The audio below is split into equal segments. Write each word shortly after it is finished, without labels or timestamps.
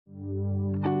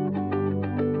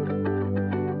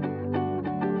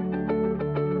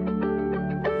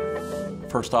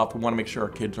First off, we want to make sure our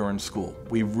kids are in school.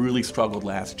 We really struggled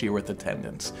last year with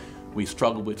attendance. We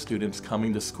struggled with students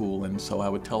coming to school, and so I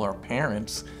would tell our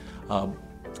parents,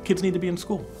 kids need to be in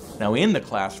school. Now in the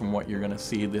classroom, what you're going to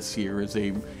see this year is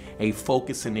a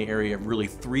focus in the area of really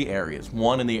 3 areas.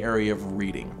 One in the area of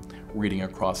reading. Reading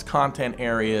across content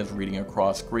areas, reading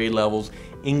across grade levels,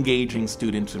 engaging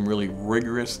students in really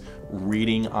rigorous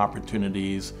reading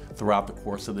opportunities throughout the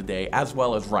course of the day, as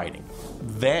well as writing.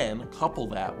 Then couple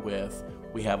that with,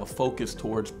 we have a focus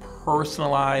towards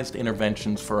personalized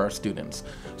interventions for our students.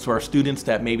 So our students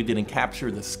that maybe didn't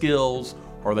capture the skills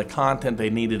or the content they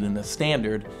needed in the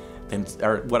standard, then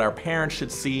what our parents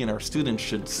should see and our students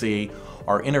should see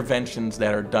are interventions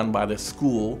that are done by the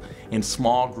school in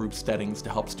small group settings to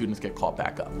help students get caught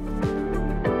back up.